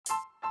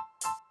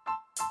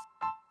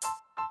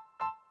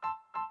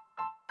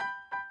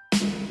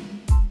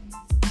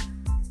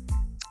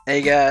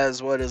Hey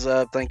guys, what is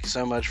up? Thank you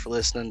so much for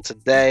listening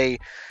Today's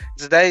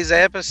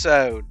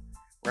episode,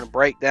 we're going to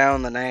break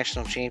down the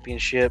national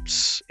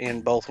championships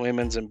in both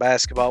women's and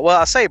basketball. Well,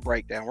 I say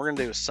breakdown. We're going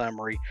to do a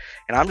summary,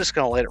 and I'm just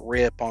going to let it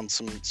rip on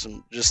some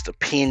just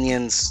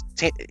opinions.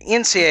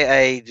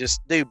 NCAA,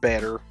 just do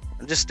better.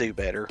 Just do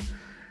better.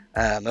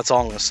 That's all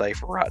I'm going to say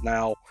for right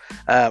now.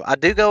 I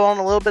do go on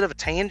a little bit of a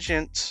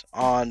tangent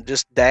on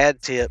just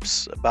dad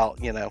tips about,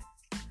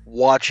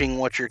 watching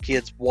what your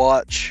kids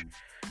watch.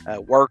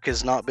 Work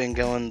has not been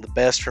going the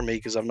best for me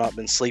because I've not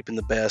been sleeping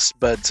the best.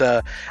 But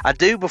I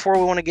do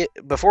before we get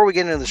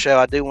into the show,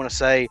 I do want to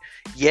say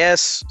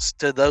yes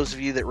to those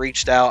of you that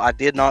reached out. I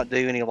did not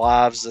do any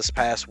lives this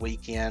past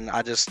weekend.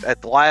 I just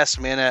at the last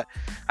minute,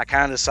 I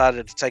kind of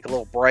decided to take a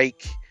little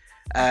break.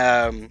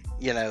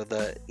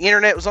 The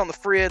internet was on the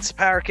fritz, the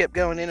power kept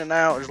going in and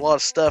out. There's a lot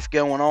of stuff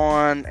going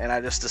on, and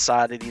I just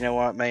decided, you know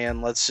what,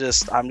 man,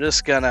 I'm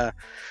just gonna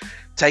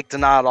take the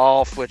night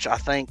off, which I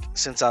think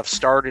since I've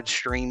started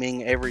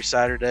streaming every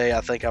Saturday,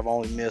 I think I've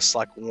only missed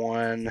like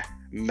one,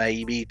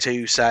 maybe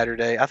two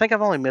Saturday. I think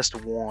I've only missed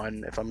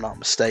one, if I'm not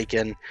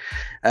mistaken.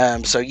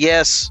 So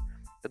yes,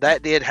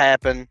 that did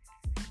happen.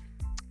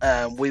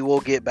 We will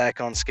get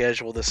back on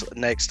schedule this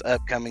next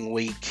upcoming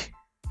week.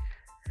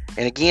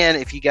 And again,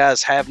 if you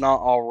guys have not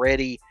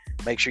already,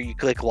 make sure you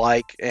click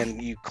like and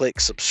you click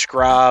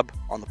subscribe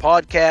on the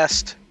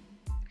podcast.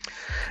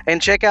 And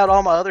check out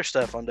all my other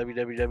stuff on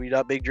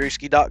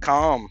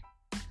www.bigdrewski.com.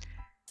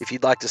 If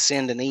you'd like to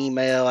send an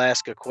email,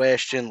 ask a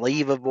question,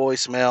 leave a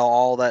voicemail,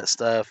 all that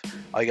stuff,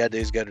 all you got to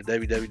do is go to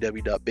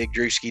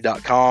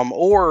www.bigdrewski.com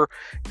or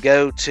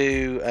go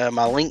to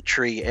my link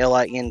tree,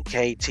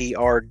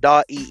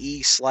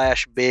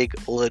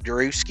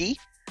 linktr.ee/bigladrewski.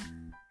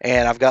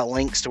 And I've got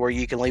links to where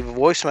you can leave a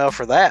voicemail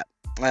for that.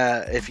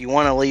 If you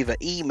want to leave an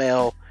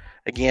email,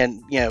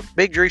 again,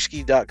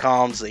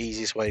 bigdrewski.com is the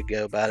easiest way to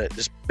go about it.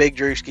 Just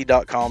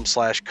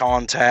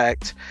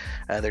bigdrewski.com/contact.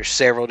 There's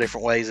several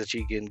different ways that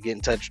you can get in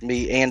touch with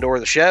me and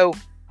or the show.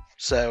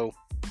 So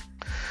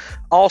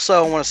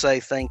also, I want to say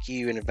thank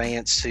you in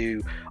advance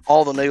to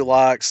all the new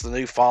likes, the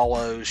new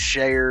follows,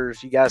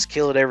 shares. You guys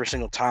kill it every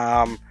single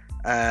time.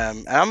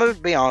 And I'm going to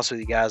be honest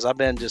with you guys. I've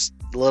been a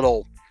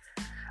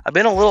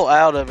little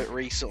out of it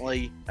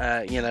recently.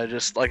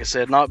 Just like I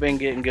said, not been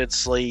getting good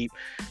sleep.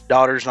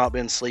 Daughter's not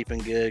been sleeping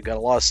good. Got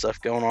a lot of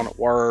stuff going on at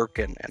work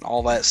and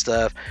all that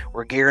stuff.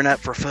 We're gearing up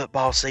for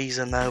football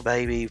season, though,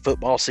 baby.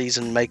 Football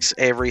season makes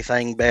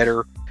everything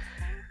better.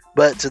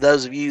 But to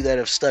those of you that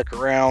have stuck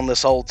around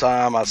this whole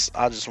time, I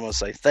just want to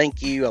say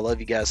thank you. I love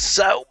you guys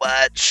so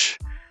much.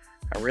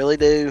 I really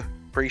do.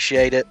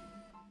 Appreciate it.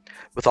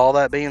 With all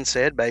that being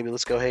said, baby,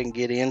 let's go ahead and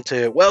get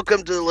into it.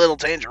 Welcome to the Little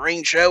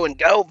Tangerine Show and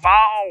go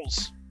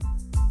Vols!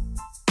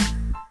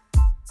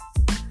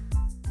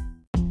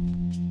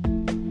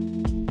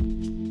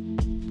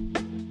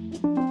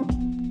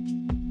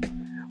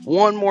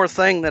 One more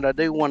thing that I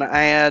do want to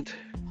add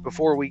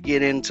before we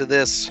get into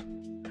this.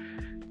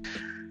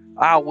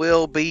 I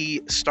will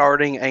be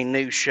starting a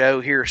new show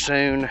here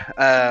soon.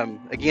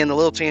 Again, the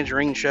Little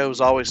Tangerine Show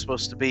is always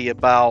supposed to be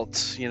about,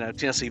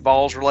 Tennessee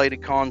Vols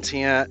related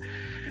content,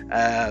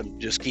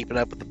 just keeping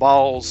up with the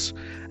Vols.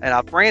 And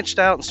I've branched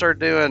out and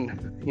started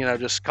doing,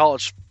 just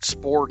college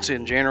sports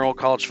in general,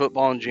 college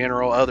football in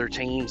general, other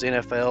teams,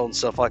 NFL and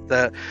stuff like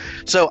that.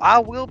 So I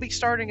will be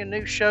starting a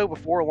new show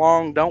before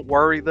long. Don't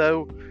worry,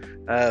 though.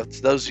 To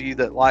those of you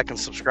that like and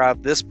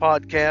subscribe this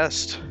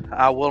podcast,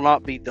 I will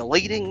not be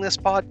deleting this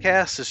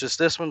podcast. It's just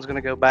this one's going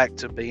to go back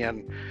to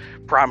being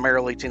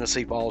primarily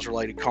Tennessee Vols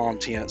related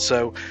content.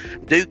 So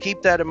do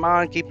keep that in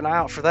mind. Keep an eye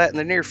out for that in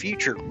the near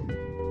future.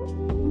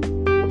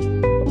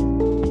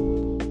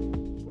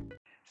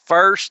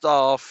 First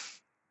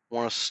off, I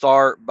want to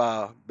start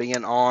by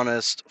being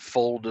honest,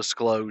 full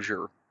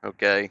disclosure.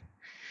 Okay.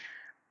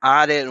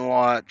 I didn't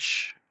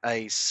watch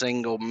a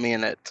single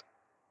minute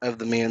of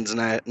the men's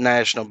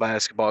national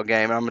basketball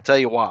game. I'm going to tell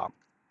you why.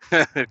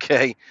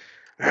 Okay.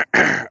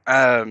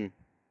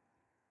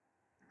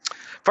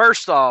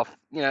 First off,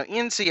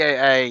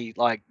 NCAA,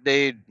 like,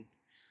 dude,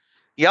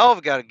 y'all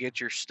have got to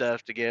get your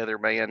stuff together,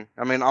 man.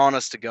 I mean,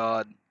 honest to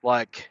God.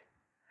 Like,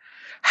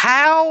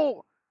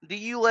 how do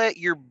you let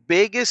your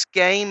biggest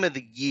game of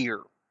the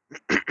year,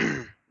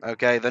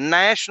 okay, the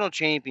national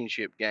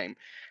championship game,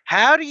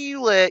 how do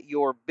you let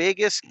your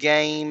biggest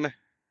game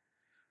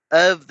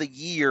of the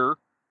year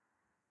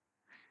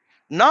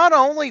not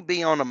only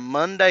be on a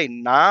Monday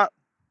night,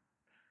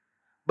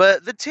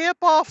 but the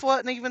tip-off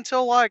wasn't even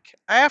till like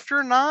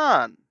after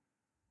 9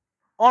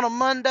 on a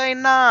Monday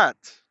night.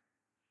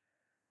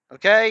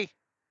 Okay?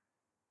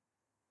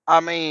 I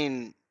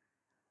mean,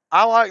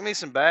 I like me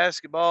some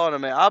basketball, and I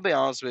mean, I'll be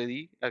honest with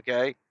you,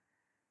 okay?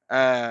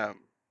 Um,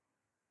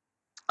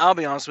 I'll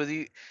be honest with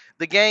you.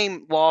 The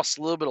game lost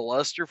a little bit of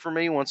luster for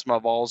me once my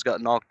Vols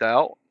got knocked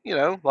out.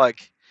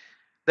 Like,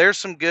 there's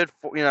some good,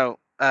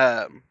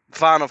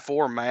 Final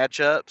Four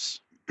matchups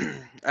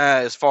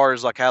as far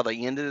as like how they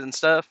ended and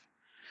stuff.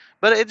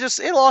 But it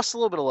lost a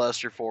little bit of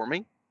luster for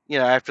me,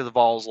 after the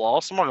Vols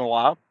lost. I'm not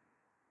gonna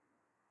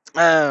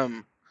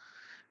lie.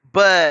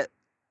 But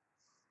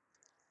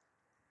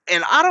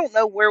And I don't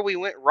know where we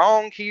went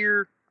wrong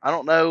here. I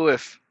don't know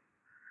if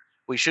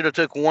we should have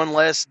took one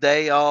less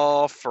day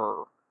off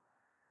or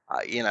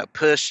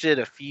pushed it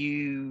a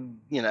few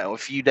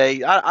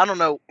days. I don't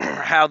know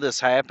how this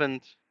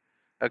happened.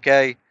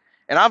 Okay,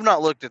 and I've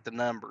not looked at the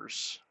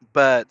numbers,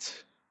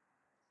 but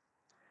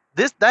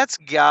that's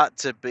got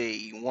to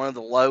be one of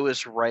the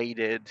lowest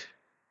rated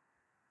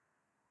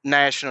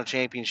national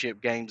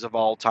championship games of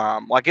all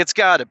time. Like it's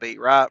got to be,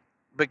 right?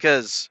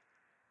 Because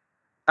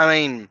I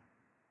mean,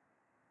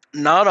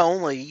 not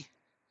only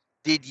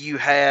did you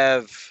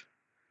have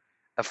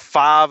a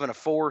 5 and a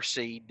 4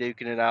 seed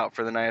duking it out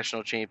for the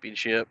national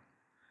championship,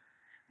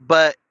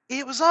 but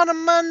it was on a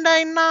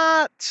Monday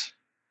night.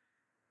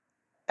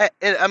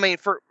 I mean,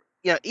 for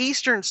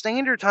Eastern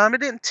Standard Time,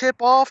 it didn't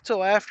tip off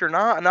till after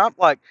night, and I'm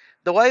like,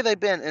 the way they've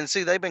been, and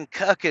see, they've been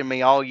cucking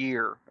me all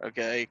year.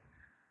 Okay,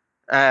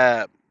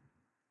 uh,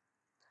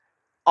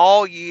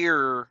 all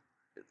year,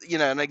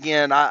 and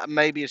again,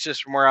 maybe it's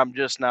just from where I'm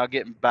just now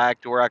getting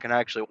back to where I can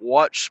actually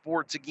watch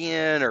sports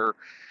again, or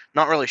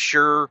not really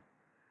sure,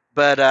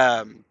 but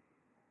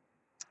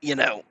you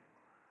know,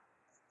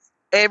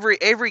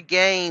 every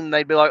game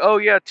they'd be like, oh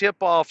yeah, tip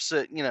offs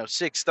at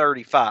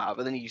 6:35,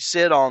 and then you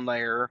sit on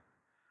there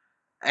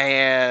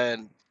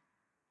and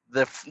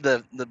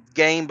the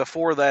game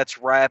before that's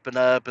wrapping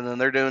up, and then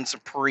they're doing some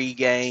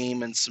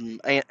pregame and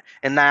some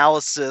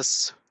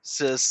analysis,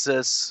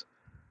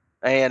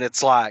 and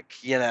it's like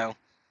you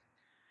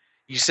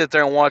sit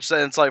there and watch that,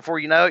 and it's like before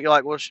you know it, you're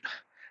like, well,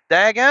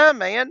 daggone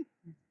man,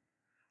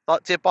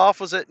 thought tip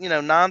off was at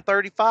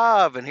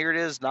 9:35, and here it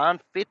is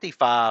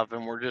 9:55,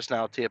 and we're just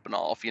now tipping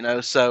off.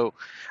 So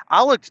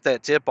I looked at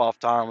that tip off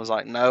time, was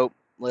like, nope.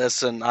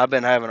 Listen, I've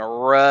been having a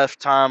rough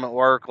time at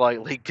work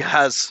lately,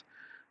 guys.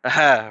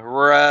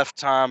 Rough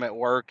time at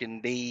work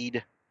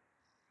indeed.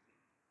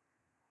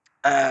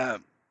 Uh,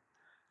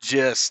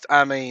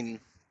 I mean,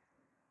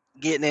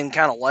 getting in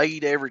kind of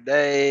late every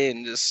day,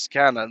 and just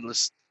kind of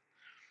just,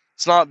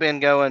 it's not been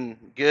going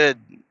good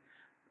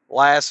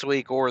last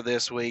week or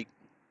this week.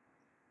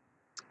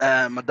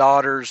 My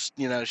daughter's,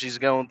 she's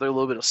going through a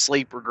little bit of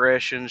sleep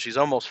regression. She's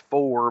almost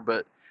 4,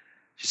 but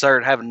she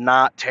started having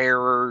night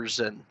terrors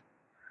and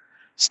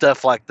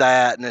stuff like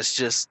that. And it's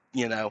just,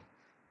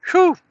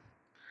 whew,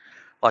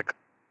 like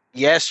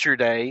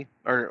yesterday,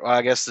 or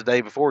I guess the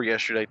day before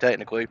yesterday,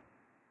 technically,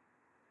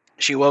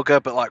 she woke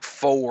up at like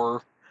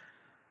 4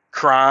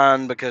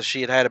 crying because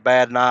she had a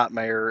bad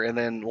nightmare. And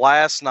then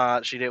last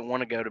night, she didn't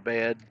want to go to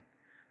bed,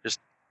 just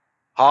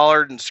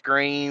hollered and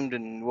screamed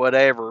and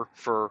whatever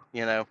for,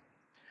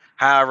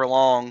 however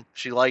long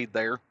she laid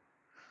there.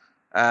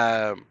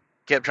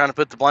 Kept trying to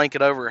put the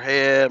blanket over her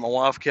head. My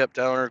wife kept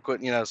telling her,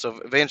 quit,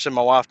 so eventually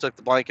my wife took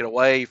the blanket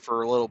away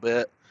for a little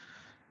bit.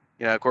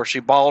 Of course, she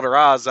bawled her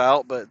eyes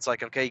out, but it's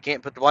like, okay, you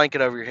can't put the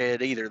blanket over your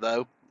head either,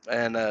 though.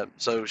 And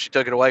so she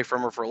took it away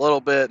from her for a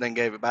little bit, and then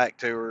gave it back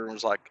to her, and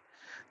was like,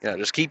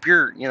 just keep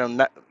your,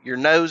 your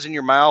nose and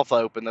your mouth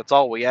open. That's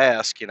all we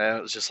ask. It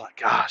was just like,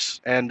 gosh.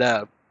 And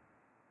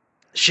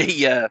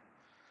she,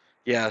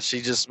 yeah,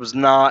 she just was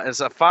not. And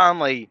so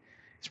finally,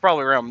 it's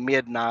probably around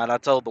midnight. I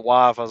told the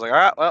wife, I was like, all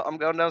right, well, I'm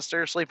going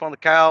downstairs, sleep on the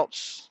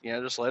couch.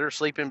 Just let her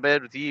sleep in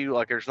bed with you.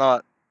 Like, there's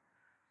not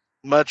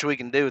much we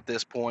can do at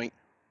this point.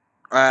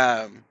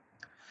 And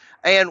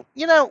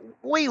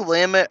we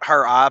limit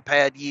her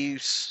iPad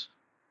use.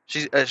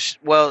 She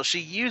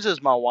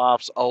uses my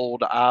wife's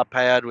old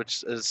iPad,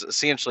 which is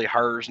essentially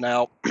hers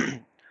now.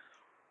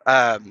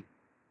 um,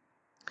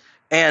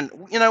 and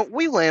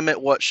we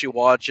limit what she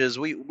watches.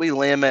 We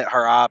limit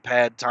her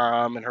iPad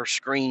time and her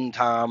screen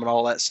time and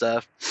all that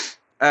stuff.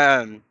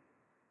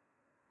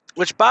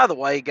 Which, by the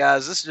way,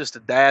 guys, this is just a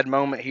dad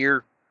moment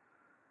here.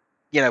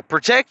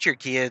 Protect your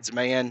kids,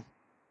 man.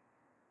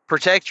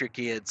 Protect your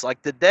kids.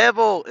 Like, the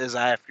devil is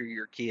after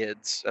your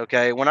kids.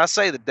 Okay, when I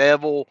say the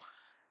devil,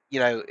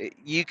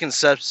 you can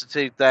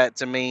substitute that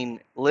to mean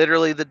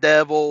literally the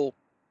devil,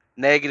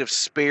 negative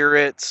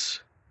spirits,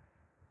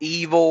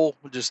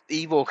 just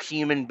evil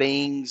human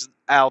beings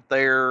out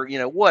there,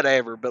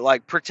 whatever. But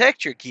like,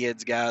 protect your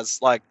kids, guys.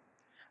 Like,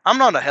 I'm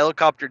not a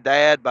helicopter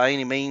dad by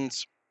any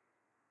means.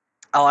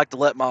 I like to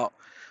let my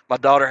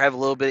daughter have a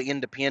little bit of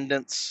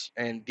independence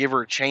and give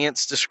her a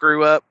chance to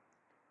screw up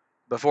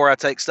before I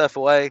take stuff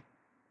away.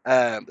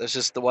 That's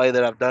just the way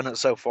that I've done it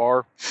so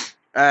far.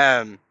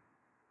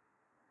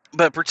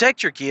 But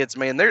protect your kids,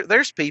 man.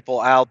 There's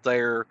people out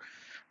there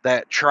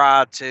that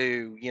try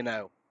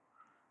to,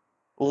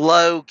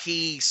 low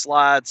key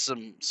slide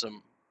some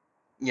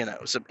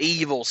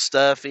evil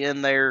stuff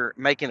in there,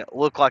 making it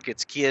look like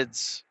it's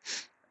kids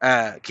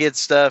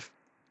stuff.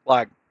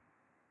 Like,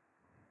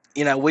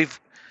 we've,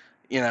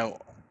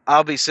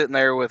 I'll be sitting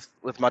there with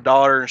my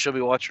daughter, and she'll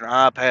be watching her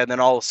iPad, and then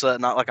all of a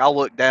sudden, I'll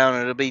look down,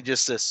 and it'll be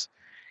just this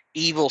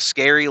evil,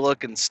 scary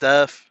looking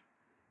stuff.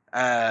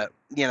 Like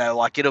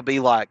it'll be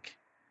like,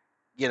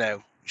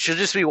 she'll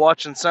just be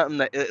watching something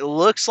that it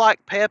looks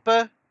like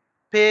Peppa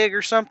Pig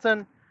or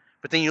something,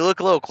 but then you look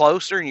a little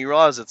closer and you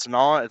realize it's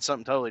not. It's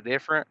something totally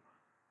different,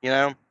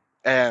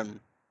 and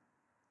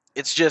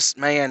it's just,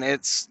 man,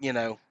 it's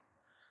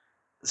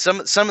some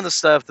of the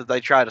stuff that they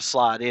try to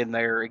slide in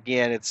there,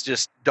 again, it's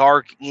just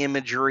dark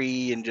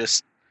imagery and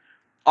just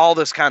all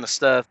this kind of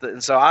stuff.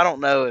 And so I don't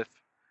know if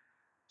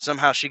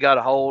somehow she got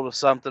a hold of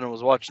something and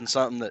was watching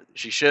something that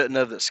she shouldn't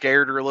have that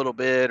scared her a little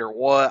bit or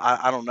what.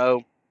 I don't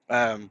know.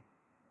 Um,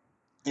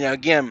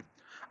 again,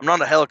 I'm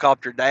not a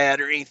helicopter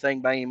dad or anything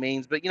by any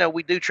means, but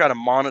we do try to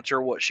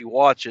monitor what she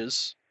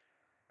watches,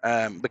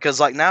 because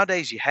like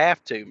nowadays you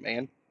have to,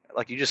 man.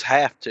 Like you just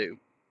have to.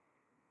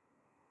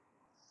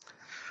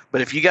 But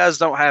if you guys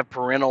don't have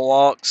parental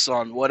locks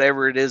on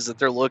whatever it is that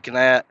they're looking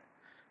at,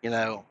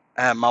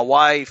 my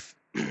wife,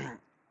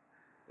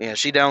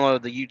 she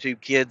downloaded the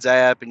YouTube Kids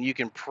app, and you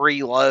can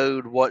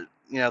preload what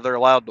they're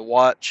allowed to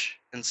watch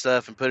and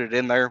stuff, and put it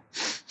in there.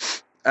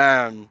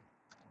 Um,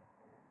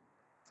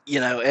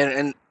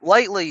 and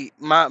lately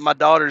my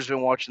daughter's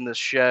been watching this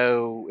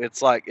show.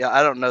 It's like,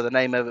 I don't know the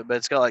name of it, but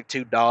it's got like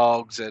two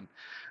dogs, and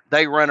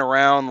they run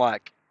around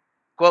like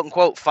quote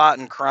unquote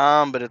fighting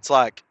crime, but it's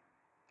like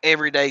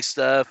everyday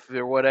stuff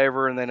or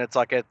whatever. And then it's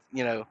like at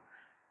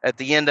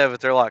the end of it,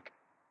 they're like,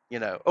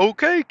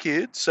 okay,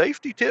 kids,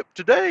 safety tip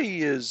today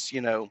is,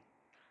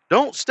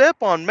 don't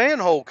step on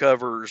manhole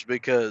covers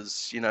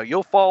because,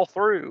 you'll fall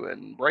through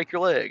and break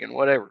your leg and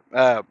whatever.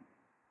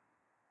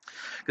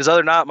 Because the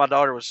other night, my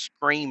daughter was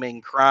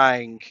screaming,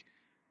 crying,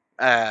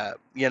 Daddy,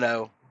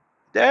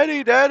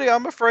 Daddy,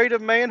 I'm afraid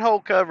of manhole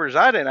covers.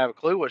 I didn't have a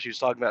clue what she was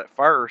talking about at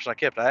first. I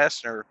kept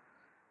asking her.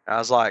 I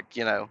was like,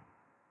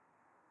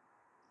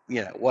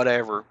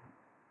 whatever.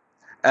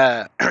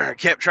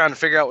 Kept trying to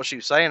figure out what she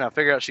was saying. I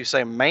figured out she was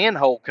saying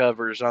manhole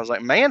covers. And I was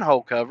like,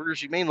 manhole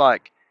covers? You mean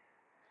like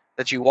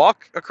that you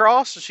walk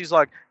across? And she's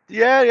like,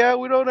 yeah,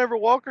 we don't ever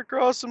walk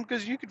across them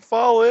because you could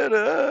fall in.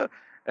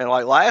 And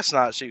like last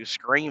night, she was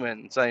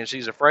screaming, saying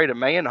she's afraid of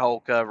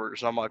manhole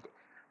covers. And I'm like,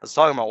 I was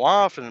talking to my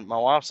wife, and my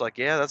wife's like,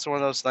 yeah, that's one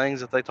of those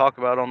things that they talk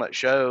about on that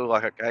show.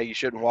 Like, okay, you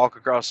shouldn't walk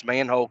across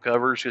manhole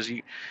covers because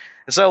you.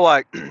 And so,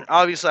 like,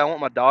 obviously, I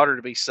want my daughter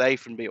to be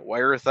safe and be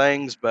aware of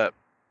things, but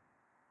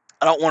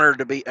I don't want her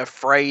to be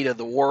afraid of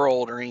the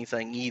world or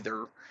anything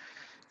either.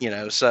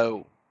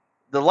 So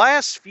the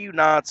last few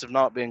nights have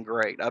not been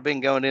great. I've been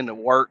going into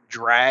work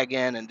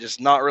dragging and just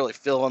not really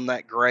feeling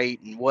that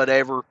great and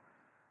whatever.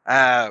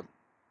 Uh,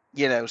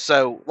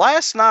 so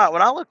last night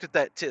when I looked at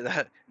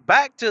that,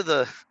 back to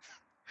the,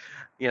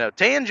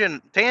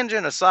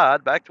 tangent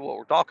aside, back to what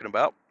we're talking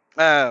about.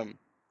 Um,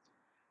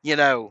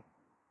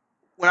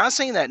 when I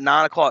seen that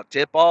 9 o'clock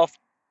tip off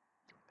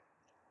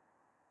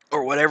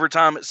or whatever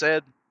time it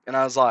said, and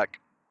I was like,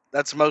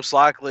 that's most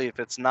likely, if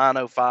it's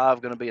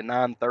 9:05, going to be a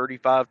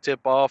 9:35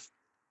 tip off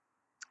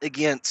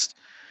against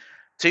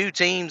two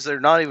teams that are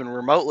not even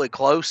remotely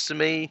close to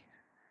me.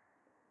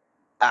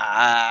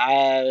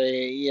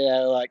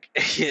 Like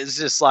it's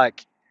just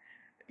like,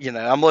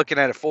 I'm looking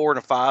at a 4 and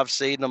a 5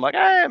 seed, and I'm like,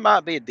 it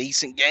might be a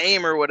decent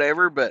game or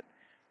whatever. But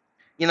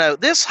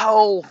this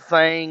whole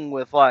thing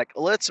with like,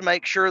 let's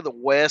make sure the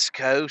West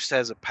Coast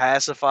has a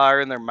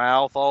pacifier in their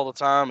mouth all the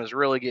time is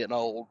really getting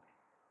old.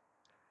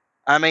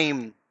 I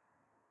mean,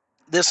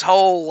 this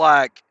whole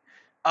like,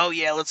 oh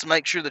yeah, let's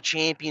make sure the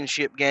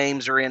championship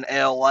games are in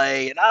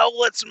LA, and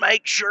let's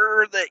make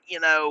sure that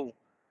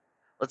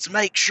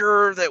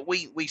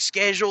we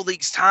schedule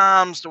these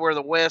times to where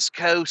the West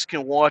Coast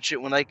can watch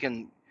it when they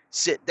can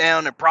sit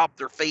down and prop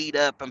their feet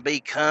up and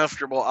be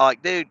comfortable.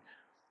 Like, dude,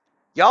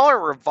 y'all are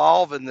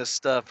revolving this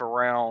stuff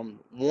around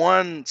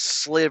one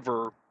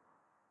sliver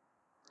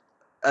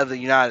of the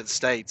United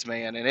States,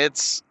 man. And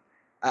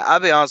I'll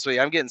be honest with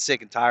you, I'm getting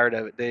sick and tired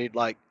of it, dude.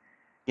 Like,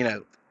 you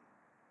know,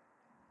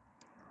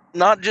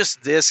 not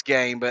just this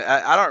game, but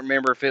I don't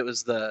remember if it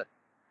was the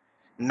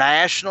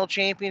national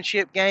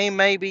championship game,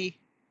 maybe.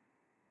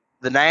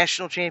 The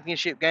national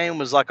championship game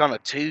was like on a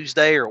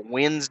Tuesday or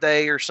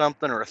Wednesday or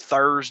something, or a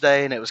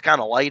Thursday, and it was kind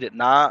of late at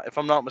night, if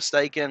I'm not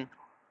mistaken.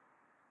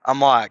 I'm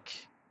like,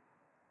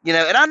 and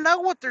I know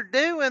what they're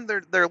doing.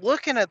 They're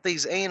looking at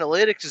these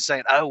analytics and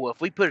saying, oh, well,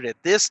 if we put it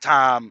at this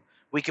time,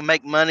 we can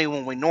make money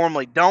when we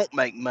normally don't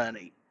make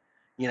money.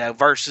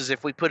 Versus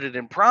if we put it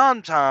in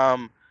prime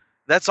time,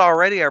 that's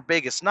already our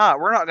biggest night.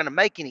 We're not going to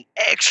make any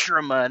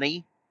extra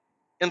money.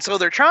 And so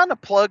they're trying to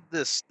plug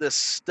this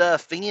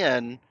stuff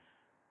in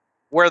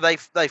where they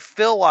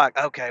feel like,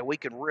 okay, we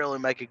could really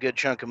make a good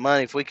chunk of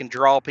money if we can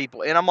draw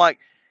people. And I'm like,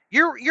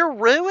 you're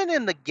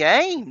ruining the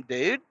game,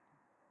 dude.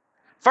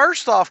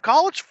 First off,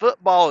 college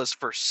football is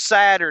for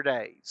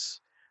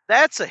Saturdays.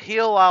 That's a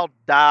hill I'll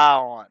die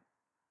on.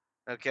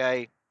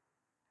 Okay,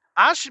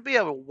 I should be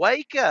able to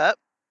wake up,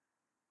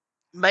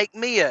 make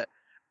me a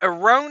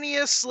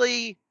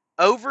erroneously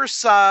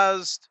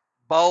oversized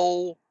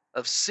bowl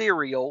of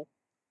cereal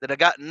that I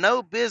got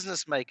no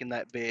business making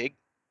that big.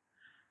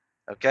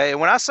 Okay, and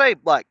when I say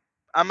like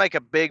I make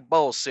a big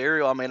bowl of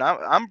cereal, I mean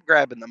I'm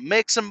grabbing the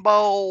mixing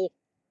bowl,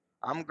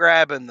 I'm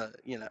grabbing the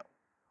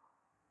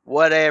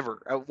whatever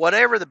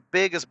the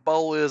biggest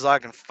bowl is I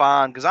can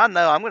find, because I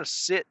know I'm going to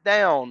sit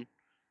down,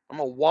 I'm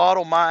going to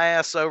waddle my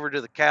ass over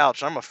to the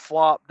couch, I'm going to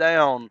flop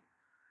down,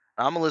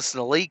 I'm going to listen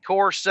to Lee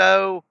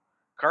Corso,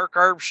 Kirk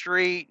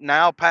Herbstreit,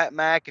 now Pat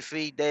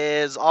McAfee,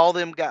 Dez, all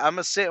them guys. I'm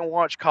going to sit and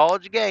watch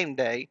College Game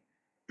Day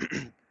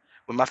with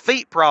my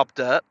feet propped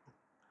up,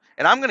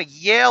 and I'm going to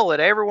yell at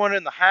everyone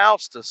in the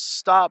house to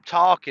stop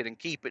talking and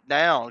keep it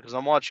down because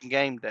I'm watching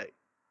Game Day.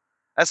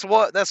 That's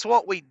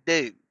what we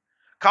do.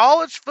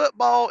 College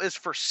football is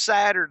for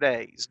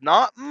Saturdays,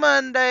 not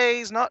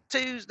Mondays, not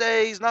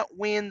Tuesdays, not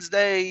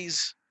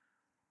Wednesdays,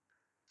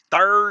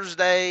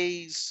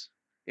 Thursdays.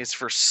 It's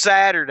for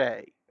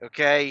Saturday,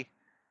 okay?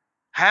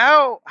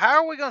 How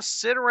are we going to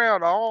sit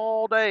around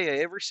all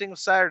day every single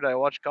Saturday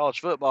watch college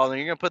football and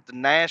you're going to put the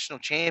national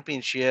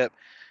championship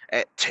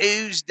at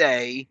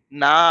Tuesday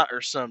night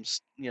or some,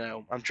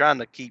 I'm trying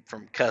to keep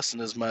from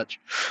cussing as much.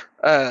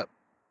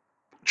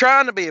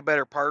 Trying to be a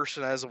better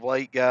person as of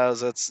late,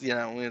 guys.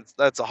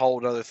 That's a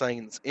whole other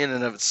thing in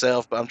and of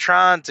itself, but I'm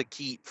trying to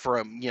keep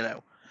from,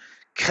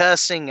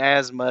 cussing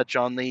as much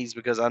on these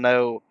because I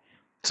know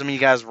some of you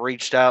guys have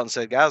reached out and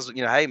said, guys,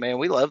 hey man,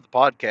 we love the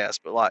podcast,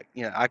 but like,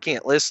 I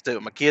can't listen to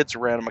it. My kids are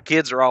around, and my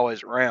kids are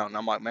always around. And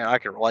I'm like, man, I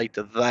can relate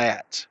to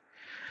that.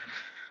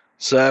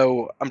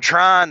 So I'm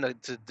trying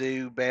to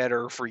do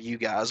better for you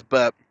guys,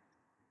 but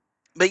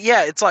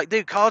yeah, it's like,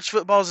 dude, college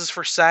football is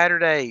for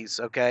Saturdays.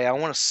 Okay, I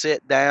want to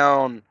sit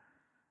down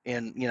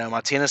in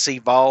my Tennessee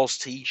Vols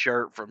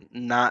T-shirt from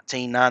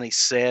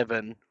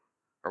 1997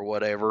 or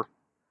whatever,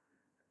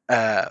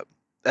 uh,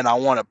 and I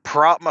want to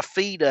prop my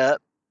feet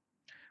up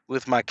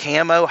with my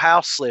camo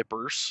house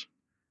slippers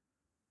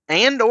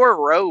and or a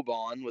robe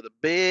on with a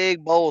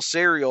big bowl of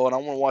cereal, and I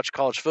want to watch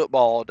college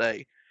football all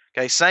day.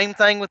 Okay, same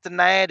thing with the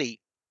Natty.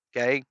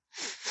 Okay,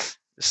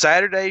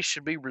 Saturdays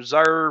should be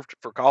reserved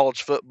for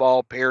college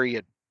football.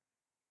 Period.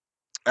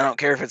 I don't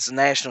care if it's a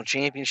national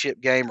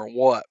championship game or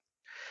what.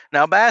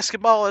 Now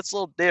basketball, it's a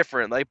little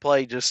different. They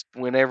play just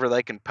whenever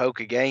they can poke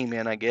a game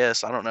in. I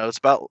guess I don't know. It's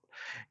about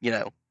you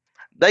know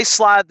they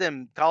slide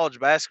them college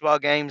basketball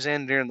games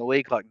in during the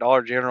week like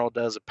Dollar General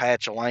does a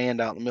patch of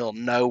land out in the middle of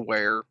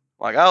nowhere.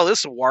 Like, oh,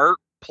 this will work.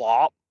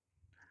 Plop.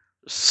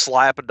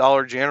 Slap a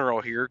Dollar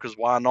General here because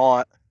why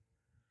not?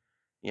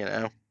 You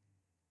know.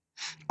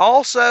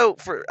 Also,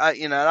 I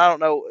don't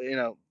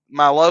know,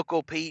 my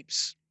local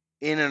peeps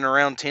in and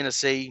around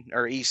Tennessee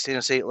or East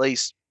Tennessee at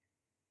least.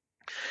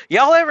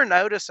 Y'all ever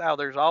notice how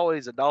there's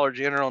always a Dollar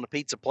General and a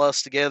Pizza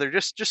Plus together?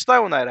 Just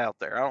throwing that out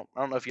there. I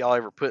don't know if y'all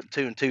ever put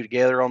two and two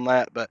together on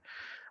that, but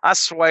I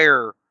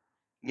swear,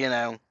 you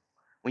know,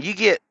 when you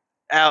get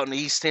out in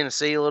East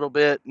Tennessee a little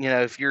bit,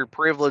 if you're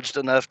privileged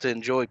enough to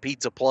enjoy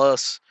Pizza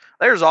Plus,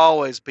 there's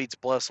always Pizza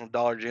Plus and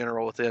Dollar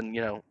General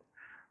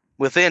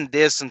within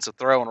distance of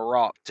throwing a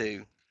rock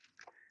too.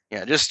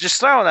 Yeah, just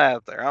throwing that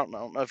out there. I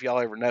don't know if y'all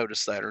ever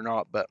noticed that or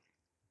not, but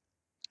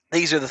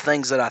these are the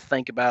things that I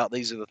think about.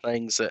 These are the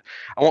things that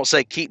I won't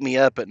say keep me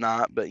up at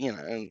night, but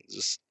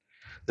just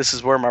this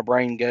is where my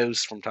brain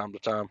goes from time to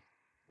time.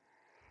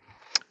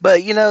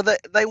 But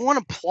they want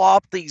to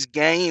plop these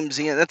games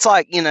in. It's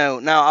like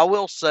Now I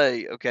will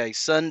say, okay,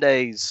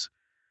 Sunday's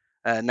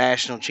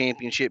national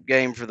championship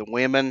game for the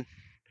women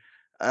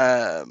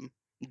um,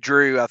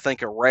 drew, I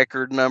think, a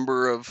record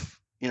number of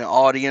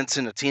audience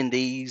and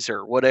attendees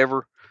or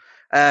whatever.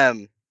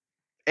 Um,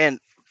 and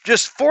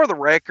just for the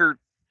record,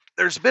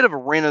 there's a bit of a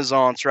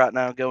renaissance right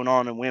now going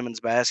on in women's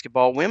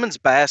basketball. Women's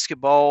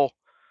basketball,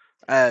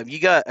 you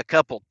got a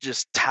couple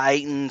just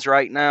titans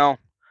right now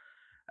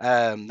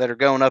that are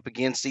going up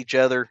against each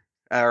other,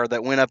 or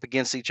that went up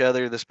against each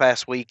other this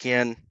past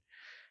weekend.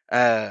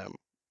 Um,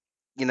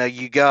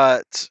 you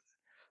got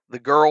the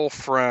girl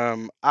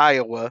from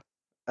Iowa.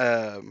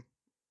 Um,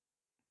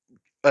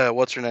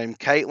 what's her name?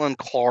 Caitlin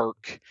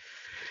Clark.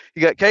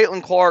 You got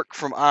Caitlin Clark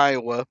from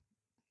Iowa,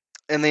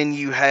 and then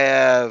you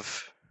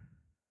have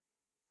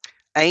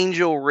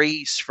Angel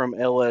Reese from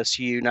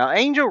LSU. Now,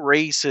 Angel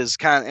Reese is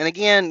and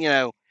again,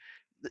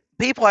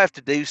 people have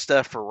to do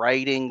stuff for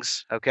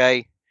ratings,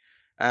 okay?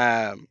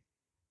 Um,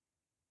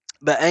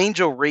 but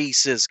Angel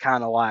Reese is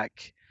kind of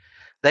like,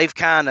 they've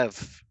kind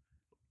of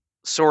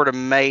sort of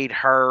made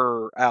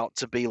her out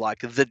to be like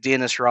the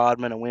Dennis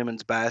Rodman of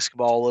women's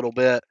basketball a little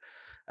bit.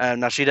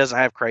 Now she doesn't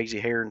have crazy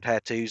hair and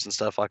tattoos and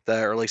stuff like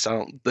that, or at least I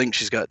don't think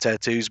she's got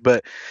tattoos.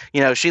 But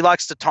she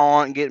likes to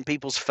taunt and get in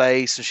people's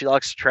face, and she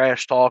likes to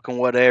trash talk and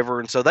whatever.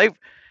 And so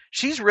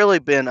she's really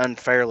been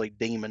unfairly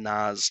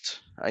demonized,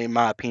 in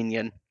my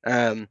opinion.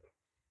 A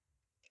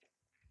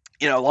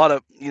lot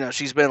of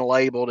she's been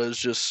labeled as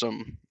just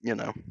some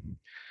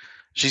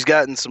she's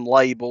gotten some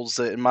labels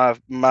that, in my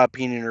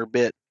opinion, are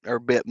a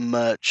bit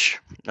much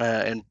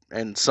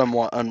and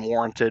somewhat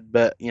unwarranted.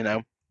 But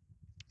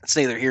it's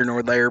neither here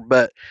nor there.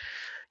 But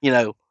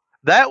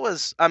that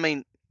was, I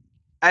mean,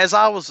 I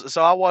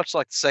watched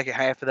like the second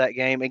half of that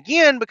game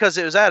again because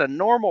it was at a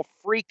normal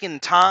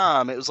freaking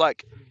time. It was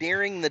like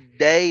during the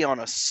day on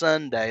a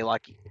Sunday,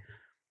 like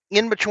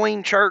in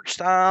between church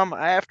time,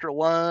 after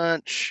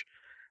lunch.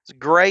 It's a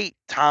great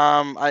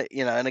time.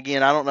 And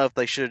again, I don't know if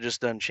they should have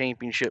just done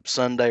Championship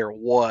Sunday or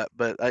what,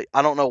 but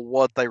I don't know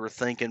what they were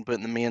thinking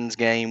putting the men's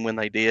game when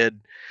they did.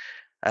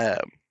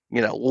 Um,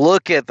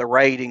 Look at the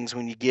ratings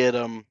when you get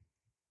them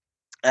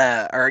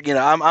or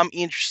I'm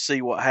interested to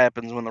see what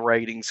happens when the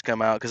ratings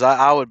come out because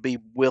I would be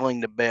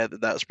willing to bet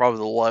that that's probably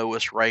the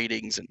lowest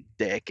ratings in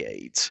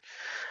decades.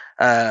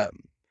 Um,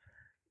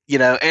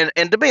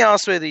 and to be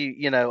honest with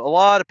you, a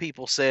lot of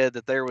people said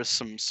that there was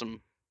some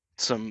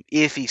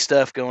iffy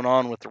stuff going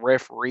on with the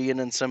refereeing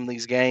in some of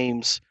these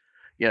games.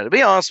 To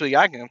be honest with you,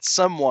 I can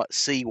somewhat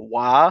see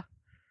why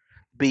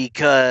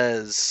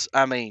because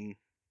I mean,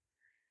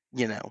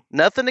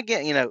 nothing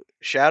again.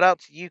 Shout out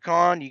to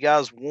UConn. You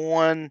guys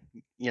won.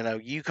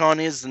 UConn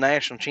is the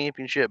national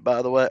championship,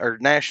 by the way, or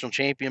national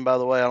champion, by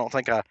the way. I don't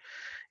think I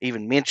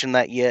even mentioned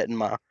that yet in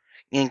my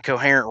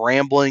incoherent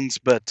ramblings,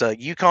 but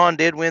UConn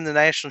did win the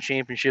national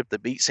championship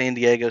that beat San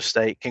Diego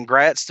State.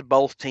 Congrats to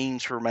both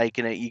teams for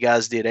making it. You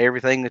guys did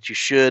everything that you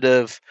should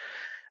have.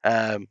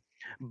 Um,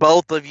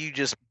 both of you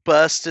just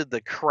busted the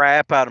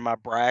crap out of my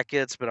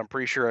brackets, but I'm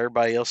pretty sure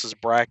everybody else's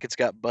brackets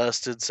got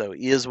busted, so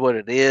it is what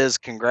it is.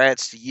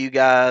 Congrats to you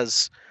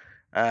guys.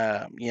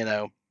 Um, you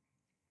know,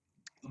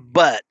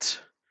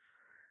 but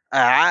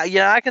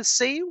I can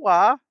see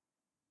why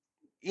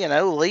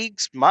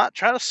leagues might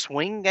try to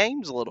swing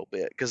games a little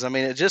bit because I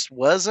mean it just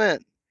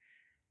wasn't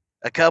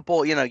a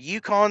couple.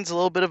 UConn's a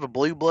little bit of a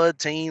blue blood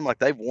team, like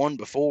they've won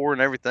before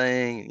and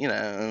everything.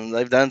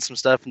 They've done some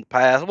stuff in the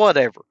past,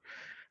 whatever.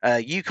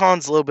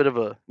 UConn's a little bit of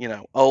a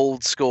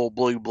old school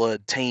blue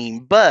blood team,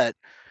 but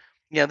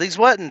these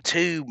wasn't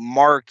two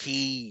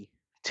marquee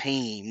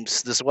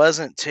teams. This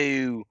wasn't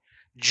two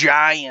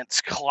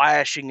giants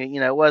clashing.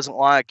 It wasn't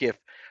like if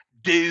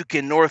Duke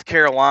and North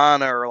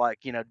Carolina or like,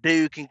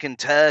 Duke and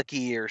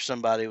Kentucky or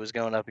somebody was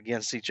going up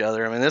against each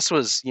other. I mean, this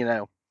was,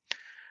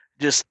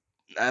 just,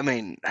 I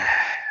mean,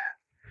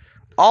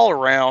 all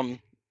around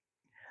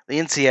the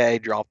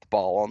NCAA dropped the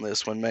ball on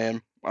this one,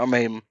 man. I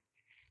mean,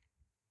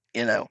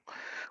 you know,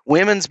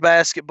 women's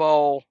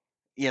basketball,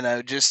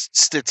 just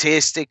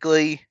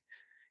statistically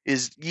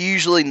is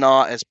usually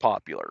not as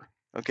popular.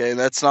 Okay,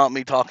 that's not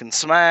me talking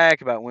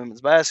smack about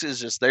women's basketball. It's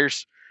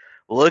just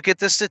look at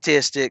the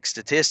statistics.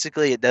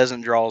 Statistically, it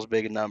doesn't draw as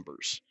big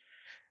numbers.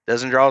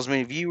 Doesn't draw as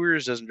many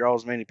viewers. Doesn't draw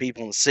as many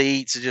people in the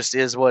seats. It just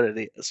is what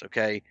it is.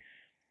 Okay.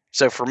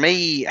 So for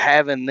me,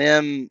 having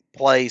them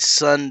play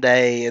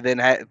Sunday and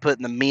then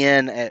putting the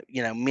men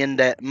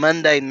at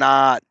Monday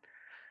night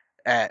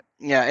at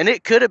and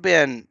it could have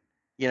been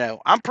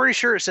I'm pretty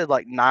sure it said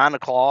like 9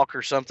 o'clock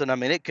or something. I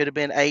mean, it could have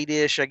been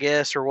 8ish, I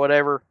guess, or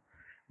whatever.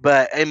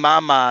 But in my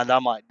mind,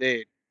 I'm like,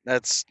 dude,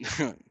 that's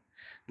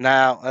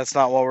no, that's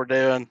not what we're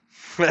doing.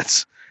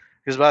 That's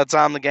because by the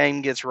time the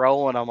game gets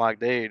rolling, I'm like,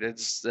 dude,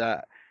 it's I'm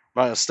not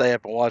gonna stay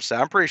up and watch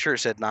that. I'm pretty sure it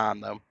said 9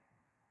 though.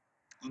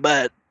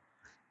 But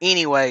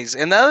anyways,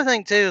 and the other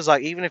thing too is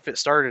like even if it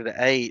started at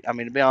 8, I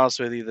mean to be honest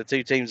with you, the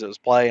two teams that was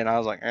playing, I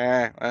was like,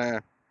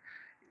 I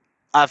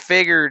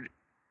figured,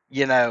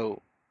 you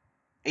know,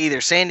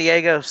 either San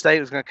Diego State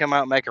was going to come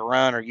out and make a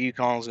run, or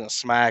UConn was going to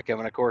smack them.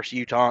 And of course,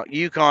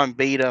 UConn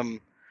beat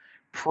them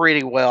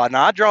pretty well. And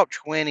I dropped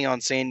 20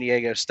 on San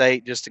Diego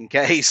State just in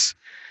case,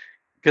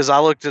 because I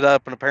looked it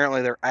up, and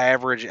apparently their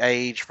average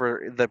age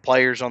for the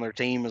players on their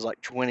team is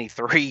like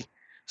 23.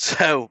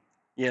 So,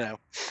 you know,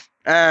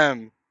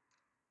 um,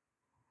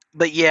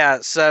 but yeah.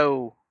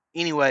 So,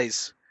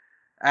 anyways,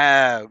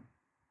 uh,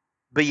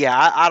 but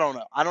yeah, I don't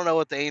know. I don't know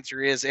what the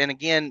answer is. And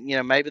again,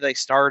 maybe they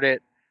start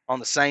it on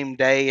the same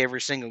day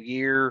every single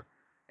year,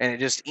 and it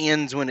just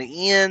ends when it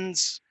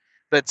ends.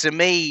 But to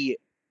me,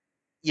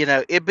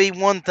 it'd be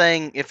one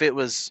thing if it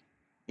was,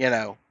 you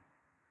know,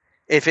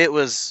 if it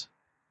was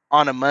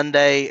on a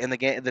Monday and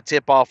the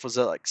tip off was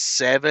at like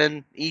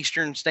 7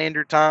 Eastern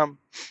Standard Time.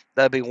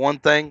 That'd be one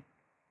thing.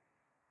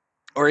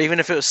 Or even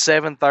if it was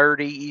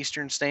 7:30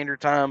 Eastern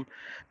Standard Time.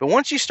 But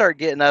once you start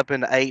getting up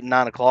into 8 and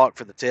 9 o'clock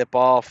for the tip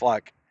off,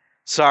 like,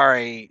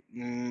 sorry,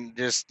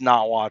 just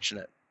not watching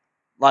it.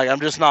 Like,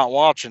 I'm just not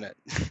watching it.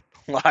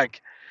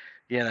 like,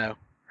 you know.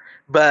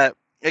 But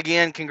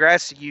again,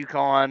 congrats to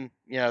UConn.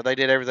 They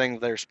did everything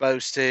they're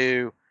supposed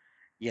to.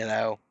 You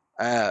know,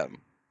 um,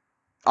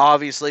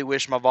 obviously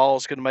wish my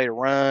Vols could have made a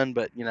run,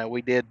 but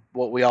we did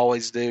what we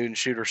always do and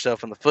shoot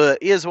ourselves in the foot.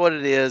 Is what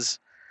it is.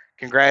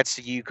 Congrats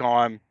to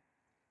UConn.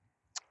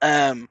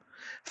 Um,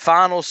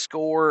 Final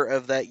score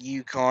of that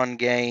UConn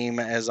game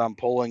as I'm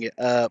pulling it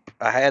up.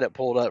 I had it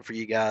pulled up for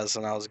you guys,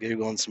 and I was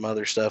googling some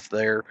other stuff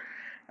there.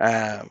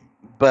 Um,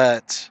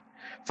 but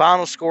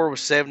final score was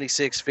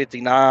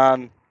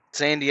 76-59.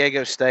 San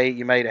Diego State,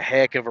 you made a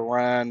heck of a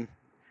run.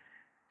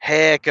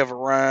 Heck of a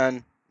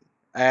run.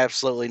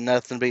 Absolutely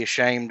nothing to be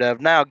ashamed of.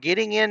 Now,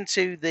 getting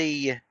into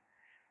the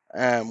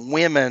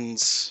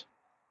women's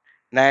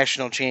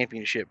national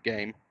championship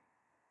game.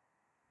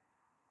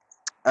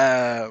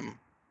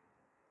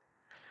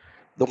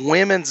 The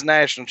women's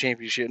national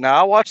championship. Now,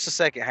 I watched the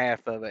second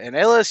half of it, and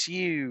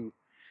LSU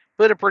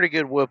put a pretty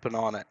good whooping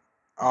on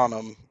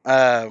them.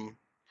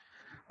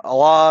 A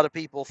lot of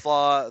people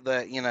thought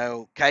that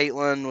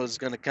Caitlin was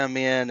going to come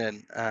in,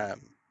 and a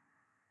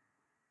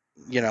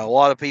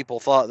lot of people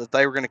thought that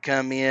they were going to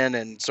come in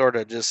and sort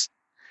of just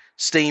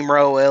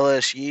steamroll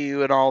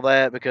LSU and all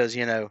that because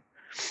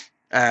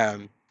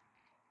um,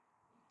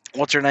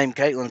 what's her name?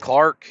 Caitlin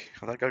Clark.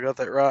 I think I got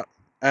that right.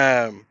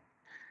 Um,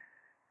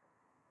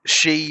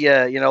 she,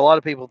 a lot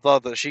of people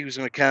thought that she was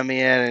going to come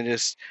in and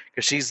just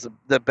because she's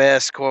the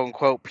best quote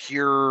unquote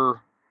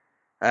pure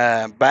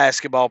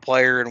basketball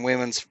player in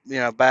women's,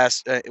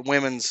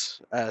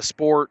 women's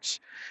sports.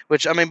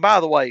 Which I mean, by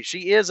the way,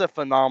 she is a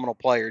phenomenal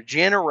player,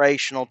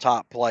 generational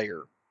top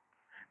player.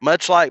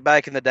 Much like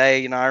back in the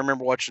day, I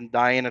remember watching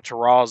Diana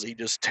Taurasi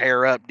just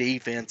tear up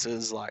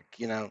defenses like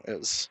it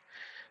was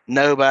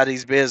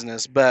nobody's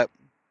business. But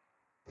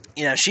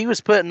she was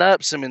putting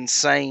up some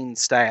insane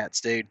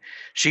stats, dude.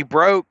 She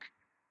broke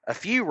a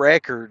few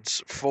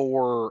records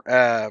for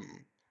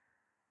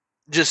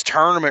just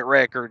tournament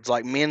records,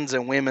 like men's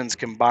and women's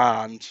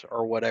combined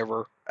or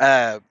whatever.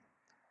 I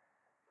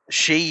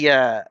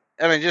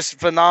mean, just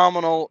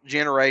phenomenal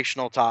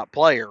generational top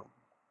player.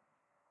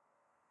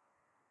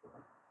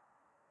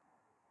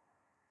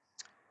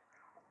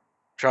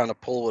 Trying to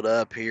pull it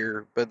up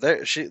here, but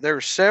there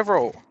were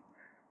several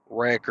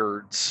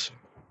records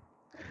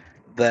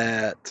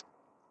that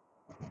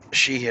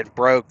she had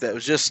broke that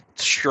was just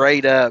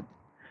straight up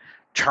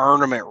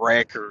tournament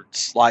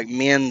records, like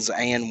men's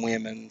and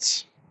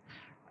women's.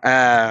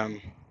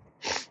 Um,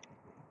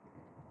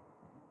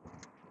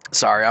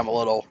 Sorry, I'm a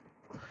little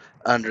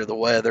under the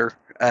weather.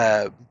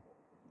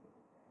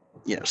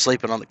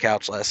 Sleeping on the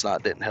couch last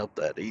night didn't help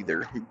that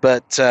either.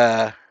 But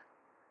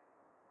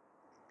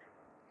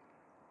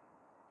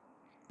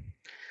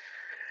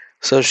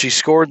so she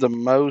scored the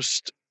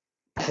most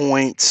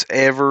points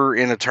ever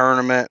in a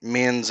tournament,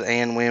 men's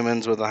and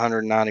women's, with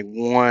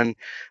 191.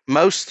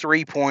 Most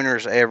three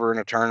pointers ever in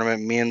a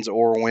tournament, men's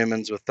or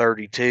women's, with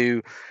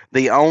 32.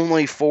 The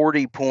only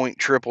 40-point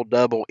triple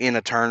double in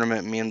a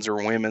tournament, men's or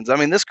women's. I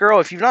mean, this girl,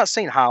 if you've not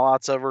seen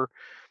highlights of her,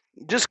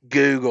 just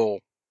Google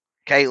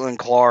Caitlin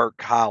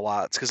Clark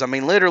highlights. Because, I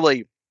mean,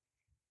 literally,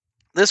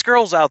 this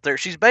girl's out there.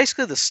 She's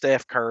basically the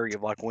Steph Curry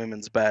of like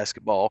women's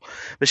basketball,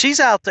 but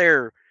she's out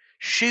there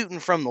shooting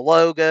from the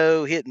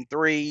logo, hitting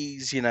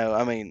threes.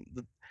 I mean,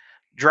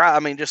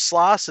 just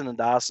slicing and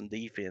dicing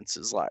defense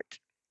is like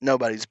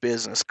nobody's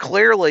business.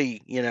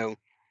 Clearly,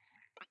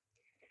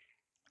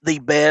 the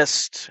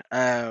best,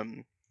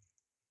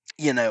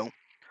 you know,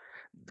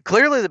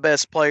 clearly the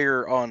best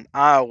player on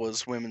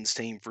Iowa's women's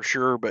team for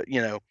sure. But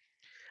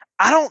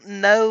I don't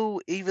know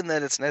even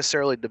that it's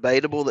necessarily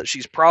debatable that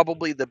she's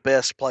probably the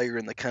best player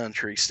in the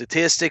country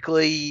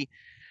statistically,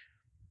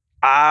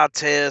 eye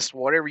test,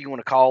 whatever you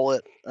want to call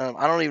it.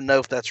 I don't even know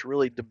if that's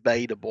really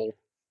debatable.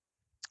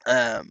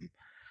 Um,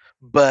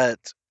 but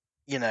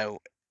you know,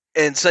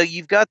 and so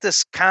you've got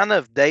this kind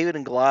of David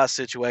and Goliath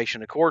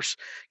situation. Of course,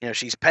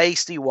 she's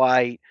pasty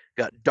white,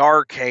 got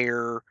dark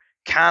hair,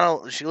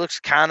 she looks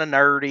kind of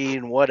nerdy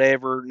and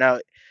whatever. Now,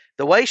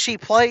 the way she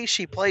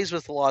plays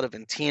with a lot of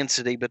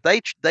intensity, but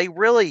they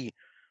really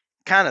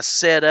kind of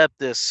set up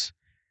this,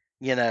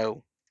 you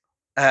know,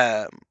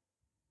 um,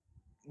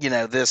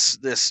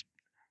 this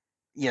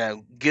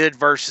good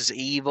versus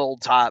evil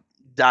type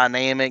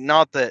dynamic.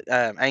 Not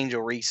that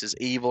Angel Reese is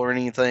evil or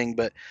anything,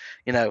 but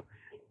you know,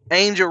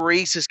 Angel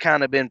Reese has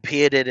kind of been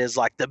pitted as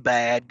like the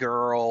bad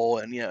girl,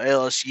 and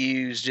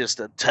LSU's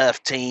just a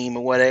tough team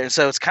and whatever.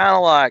 So it's kind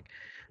of like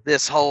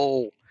this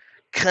whole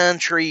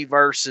country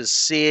versus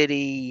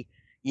city,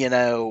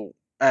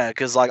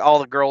 because like all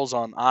the girls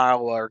on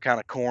Iowa are kind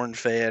of corn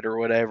fed or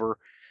whatever.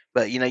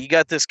 But you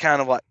got this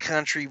kind of like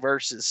country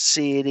versus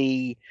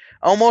city,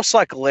 almost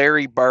like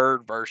Larry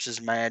Bird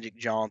versus Magic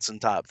Johnson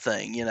type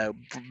thing.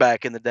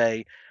 Back in the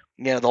day,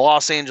 the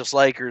Los Angeles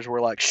Lakers were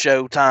like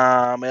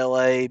Showtime,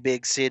 LA,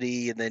 big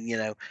city, and then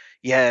you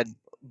had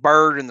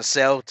Bird and the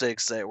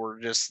Celtics that were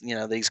just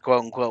these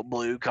quote unquote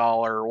blue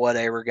collar or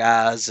whatever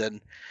guys, and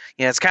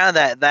it's kind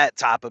of that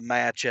type of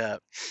matchup.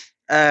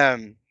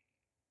 Um,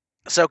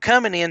 so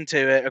coming into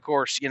it, of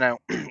course,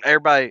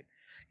 everybody,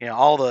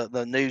 all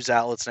the news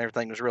outlets and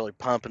everything was really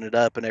pumping it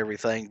up and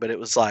everything, but it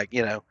was like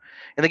and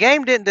the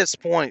game didn't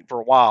disappoint for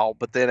a while,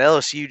 but then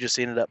LSU just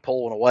ended up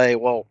pulling away.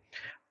 Well,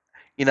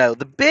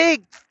 the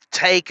big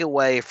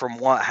takeaway from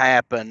what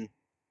happened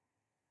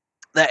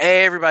that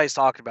everybody's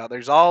talking about.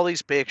 There's all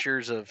these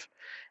pictures of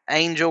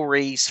Angel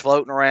Reese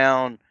floating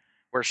around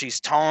where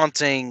she's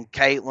taunting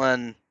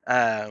Caitlin.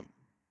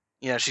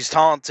 She's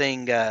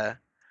taunting. I'm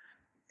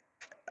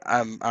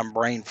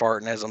brain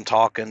farting as I'm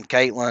talking.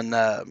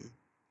 Caitlin.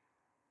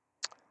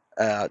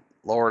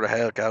 Lord of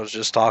heck, I was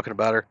just talking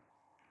about her.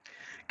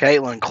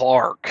 Caitlin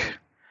Clark.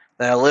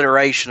 The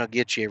alliteration will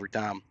get you every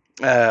time.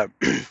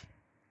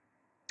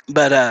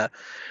 But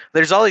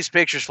there's all these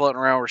pictures floating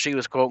around where she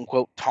was quote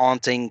unquote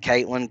taunting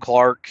Caitlin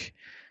Clark,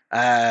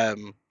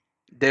 um,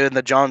 doing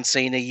the John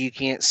Cena "you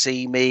can't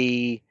see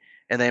me,"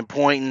 and then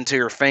pointing to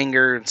her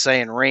finger and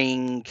saying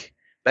 "ring,"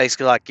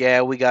 basically like,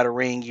 "Yeah, we got a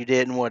ring, you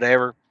didn't,"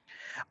 whatever.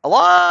 A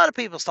lot of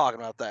people's talking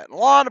about that. A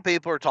lot of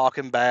people are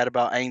talking bad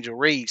about Angel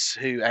Reese,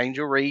 who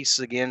Angel Reese,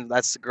 again,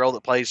 that's the girl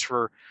that plays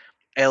for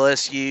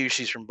LSU.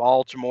 She's from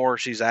Baltimore.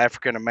 She's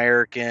African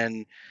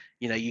American.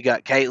 You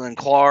got Caitlin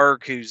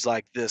Clark, who's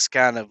like this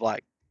kind of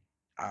like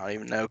I don't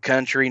even know,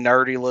 country,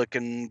 nerdy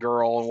looking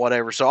girl and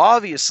whatever. So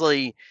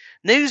obviously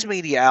news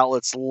media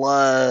outlets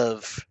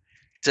love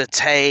to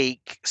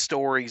take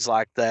stories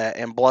like that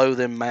and blow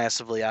them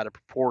massively out of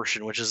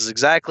proportion, which is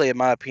exactly, in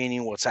my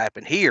opinion, what's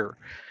happened here.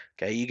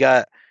 Okay, you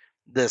got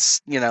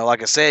this,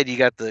 like I said, you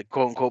got the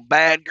quote unquote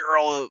bad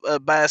girl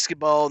of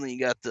basketball, and then you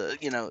got the,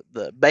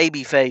 the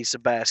baby face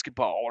of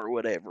basketball or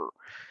whatever.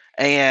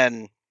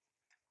 And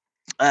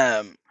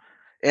um,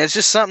 and it's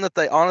just something that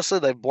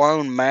they've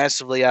blown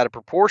massively out of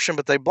proportion,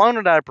 but they've blown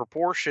it out of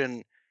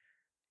proportion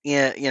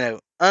in,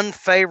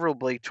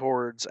 unfavorably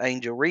towards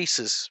Angel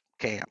Reese's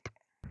camp.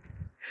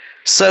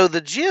 So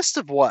the gist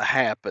of what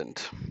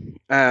happened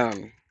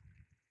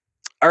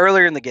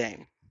earlier in the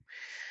game,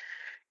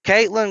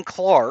 Caitlin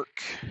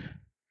Clark,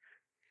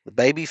 the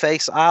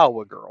babyface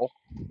Iowa girl,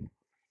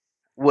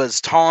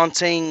 was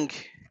taunting,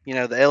 the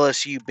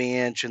LSU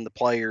bench and the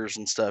players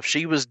and stuff.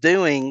 She was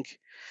doing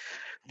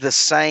the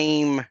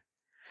same,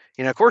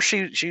 of course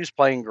she was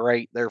playing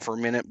great there for a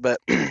minute, but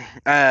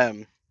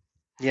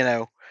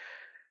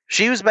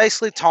she was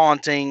basically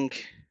taunting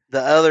the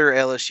other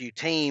LSU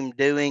team,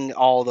 doing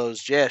all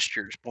those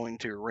gestures, pointing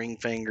to her ring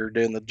finger,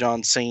 doing the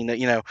John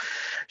Cena,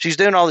 she's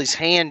doing all these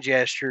hand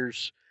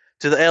gestures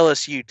to the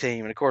LSU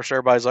team. And of course,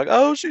 everybody's like,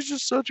 oh, she's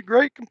just such a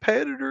great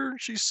competitor.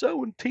 She's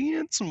so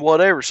intense and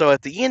whatever. So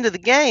at the end of the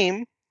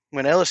game,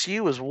 when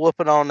LSU was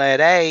whooping on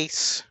that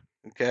ace,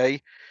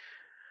 okay,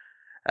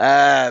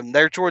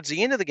 there towards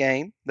the end of the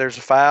game, there's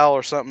a foul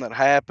or something that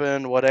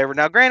happened, whatever.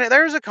 Now, granted,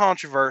 there's a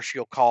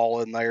controversial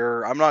call in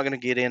there. I'm not going to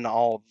get into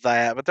all of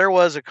that, but there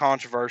was a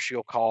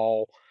controversial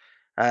call.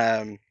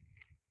 If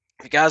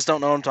you guys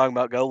don't know what I'm talking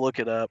about, go look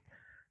it up.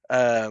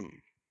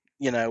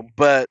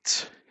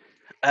 But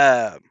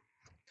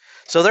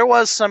so there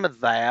was some of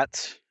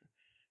that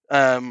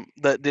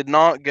that did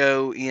not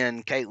go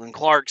in Caitlin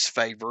Clark's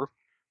favor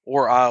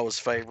or Iowa's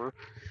favor.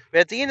 But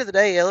at the end of the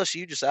day,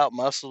 LSU just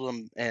outmuscled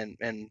them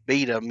and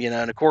beat them,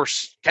 and of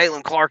course,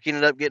 Caitlin Clark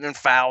ended up getting in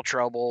foul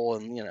trouble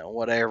and,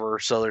 whatever.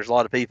 So there's a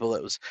lot of people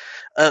that was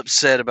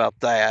upset about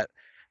that.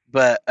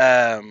 But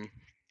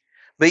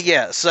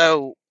yeah,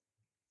 so,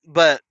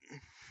 but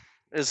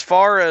as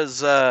far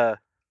as, as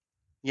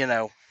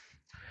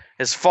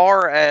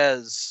far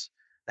as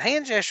the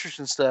hand gestures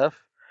and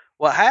stuff,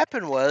 what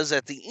happened was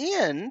at the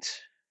end,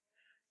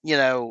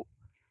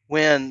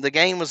 when the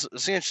game was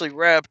essentially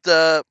wrapped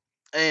up,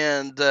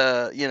 and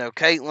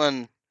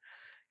Caitlin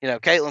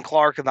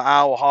Clark and the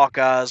Iowa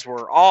Hawkeyes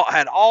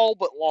had all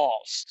but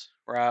lost,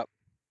 right?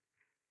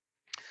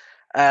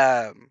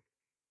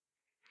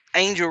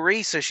 Angel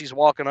Reese says she's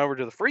walking over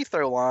to the free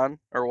throw line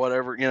or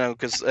whatever,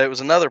 because it was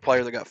another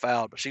player that got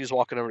fouled, but she was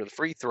walking over to the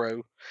free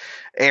throw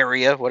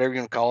area, whatever you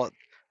want to call it,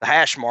 the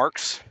hash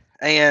marks,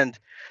 and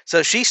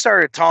so she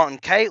started taunting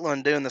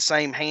Caitlin, doing the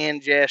same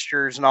hand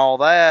gestures and all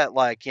that,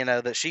 like,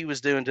 that she was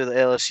doing to the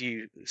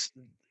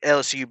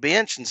LSU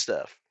bench and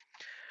stuff.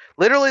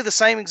 Literally the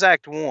same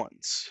exact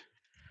ones.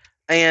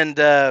 And,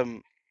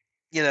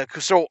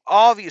 so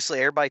obviously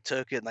everybody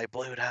took it and they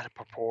blew it out of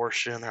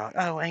proportion. They're like,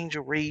 oh,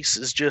 Angel Reese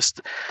is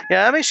just,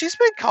 she's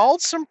been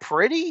called some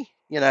pretty,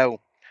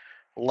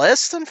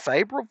 less than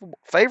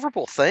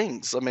favorable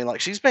things. I mean,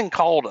 like, she's been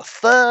called a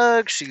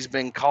thug. She's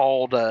been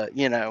called,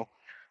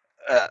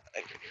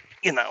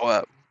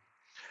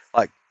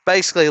 like,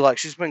 basically, like,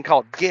 she's been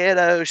called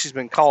ghetto. She's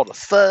been called a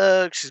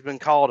thug. She's been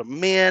called a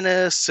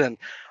menace, and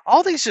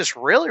all these just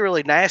really,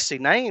 really nasty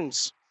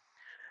names.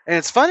 And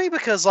it's funny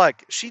because,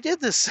 like, she did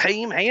the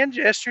same hand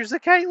gestures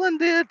that Caitlin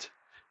did.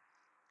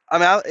 I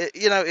mean,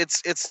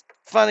 it's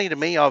funny to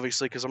me,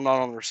 obviously, because I'm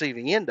not on the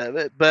receiving end of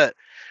it. But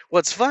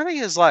what's funny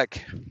is,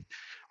 like,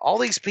 all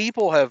these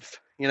people have,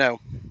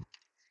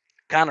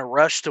 kind of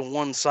rushed to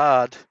one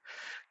side,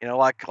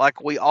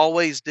 like we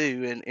always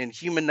do in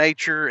human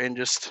nature and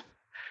just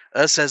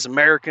us as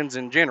Americans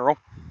in general.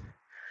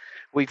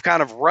 We've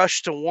kind of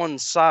rushed to one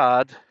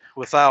side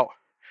without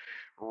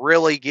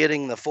really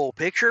getting the full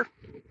picture.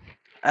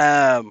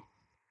 But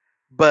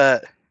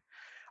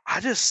I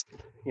just,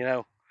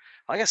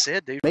 like I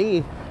said, dude,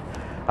 I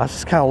was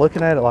just kind of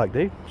looking at it like,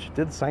 dude, she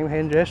did the same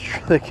hand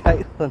gesture that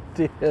Caitlin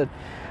did.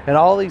 And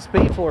all these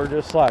people are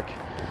just like,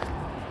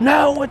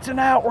 no, it's an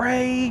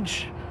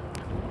outrage.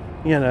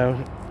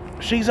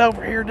 She's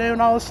over here doing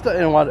all this stuff.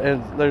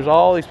 And there's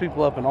all these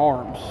people up in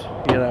arms,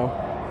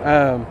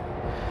 And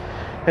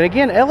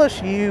again,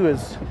 LSU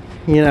is,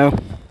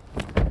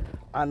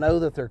 I know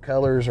that their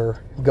colors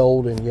are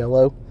gold and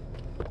yellow,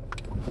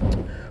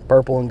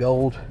 purple and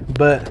gold,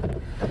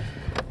 but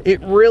they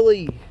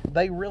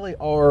really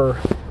are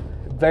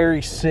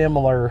very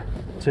similar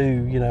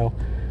to,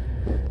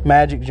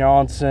 Magic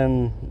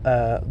Johnson,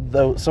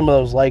 some of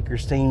those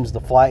Lakers teams, the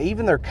Fly,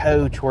 even their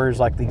coach wears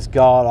like these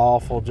god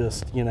awful,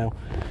 just,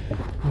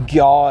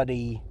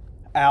 gaudy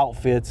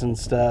outfits and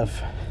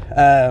stuff.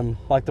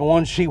 Like the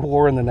one she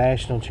wore in the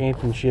national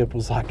championship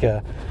was like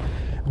a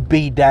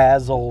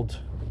bedazzled,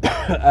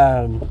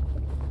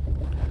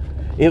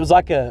 it was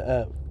like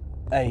a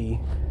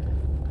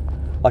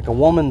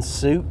woman's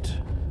suit.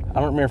 I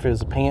don't remember if it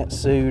was a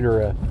pantsuit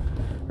or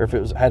if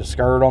it had a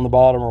skirt on the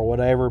bottom or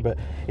whatever, but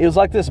it was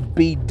like this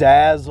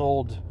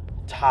bedazzled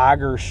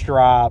tiger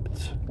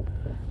striped,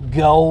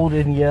 gold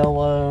and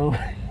yellow,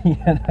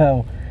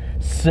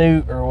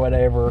 suit or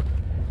whatever.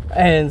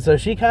 And so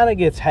she kind of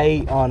gets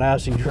hate on how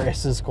she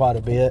dresses quite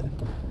a bit,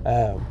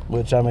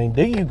 which, I mean,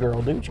 do you,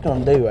 girl? Do what you're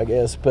going to do, I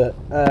guess. But,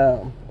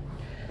 but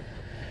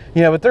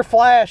they're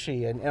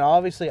flashy, and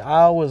obviously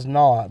Iowa's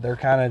not. They're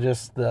kind of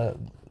just a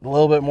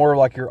little bit more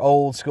like your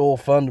old school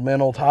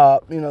fundamental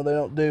type. They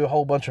don't do a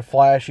whole bunch of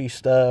flashy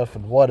stuff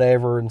and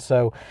whatever. And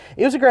so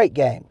it was a great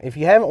game. If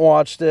you haven't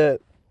watched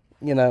it,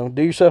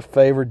 do yourself a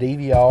favor,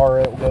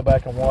 DVR it, go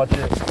back and watch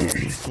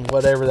it,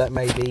 whatever that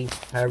may be,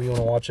 however you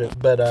want to watch it.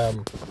 But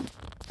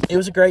it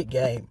was a great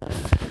game.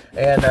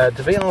 And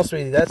to be honest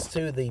with you, that's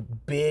two of the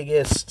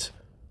biggest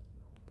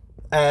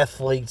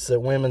athletes that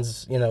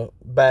women's,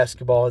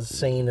 basketball has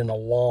seen in a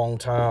long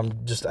time,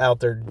 just out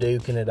there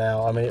duking it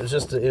out. I mean, it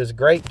was a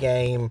great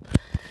game.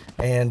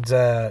 And,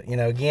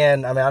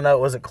 again, I mean, I know it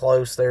wasn't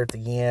close there at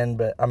the end,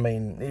 but, I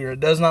mean, it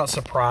does not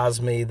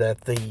surprise me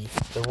that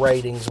the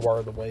ratings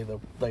were the way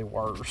they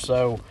were.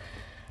 So,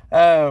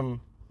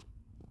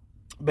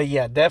 but,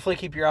 yeah, definitely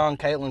keep your eye on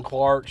Caitlin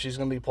Clark. She's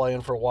going to be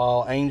playing for a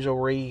while. Angel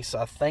Reese,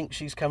 I think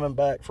she's coming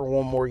back for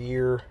one more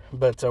year.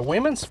 But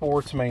women's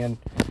sports, man,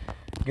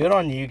 good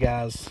on you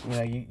guys.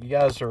 You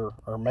guys are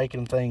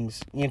making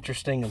things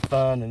interesting and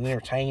fun and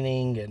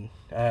entertaining.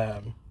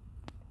 And,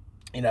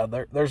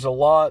 there's a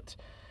lot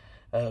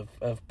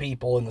of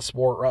people in the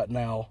sport right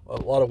now, a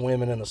lot of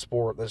women in the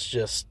sport that's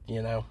just,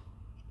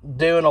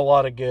 doing a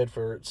lot of good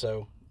for it.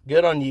 So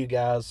good on you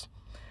guys.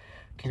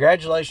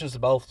 Congratulations to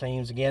both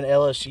teams. Again,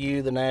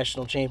 LSU, the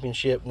national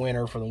championship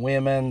winner for the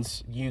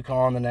women's.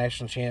 UConn, the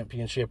national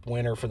championship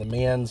winner for the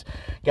men's.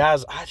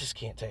 Guys, I just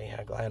can't tell you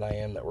how glad I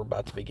am that we're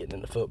about to be getting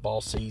into football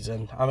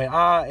season. I mean,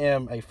 I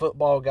am a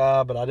football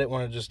guy, but I didn't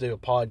want to just do a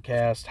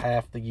podcast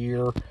half the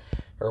year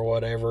or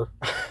whatever.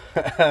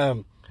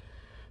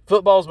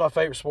 Football's my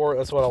favorite sport.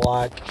 That's what I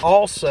like.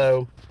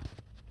 Also,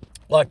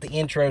 like the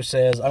intro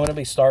says, I'm going to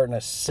be starting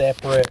a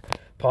separate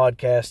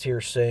podcast here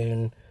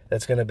soon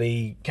that's going to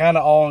be kind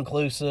of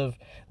all-inclusive.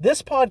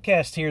 This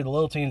podcast here, the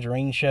Little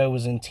Tangerine Show,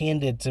 was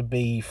intended to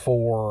be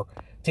for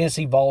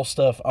Tennessee Vol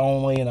stuff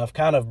only, and I've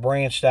kind of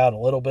branched out a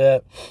little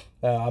bit.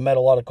 I met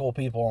a lot of cool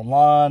people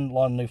online, a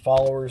lot of new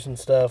followers and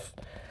stuff.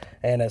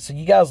 And so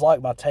you guys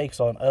like my takes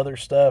on other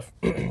stuff.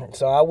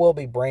 So I will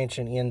be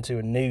branching into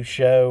a new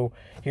show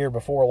here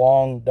before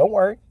long. Don't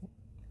worry.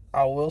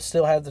 I will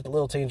still have the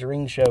Little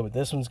Tangerine Show, but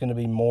this one's going to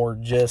be more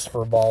just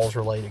for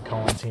Vols-related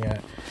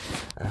content.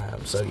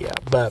 So, yeah.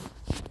 But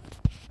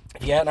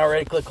if you hadn't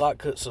already, click like,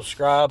 click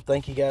subscribe.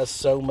 Thank you guys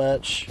so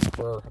much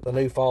for the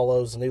new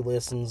follows, the new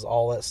listens,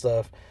 all that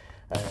stuff.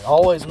 It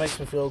always makes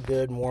me feel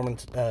good and warm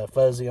and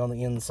fuzzy on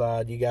the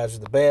inside. You guys are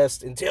the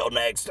best. Until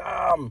next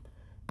time,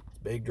 it's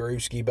Big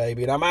Drewski,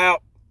 baby, and I'm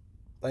out.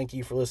 Thank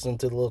you for listening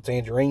to the Little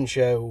Tangerine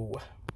Show.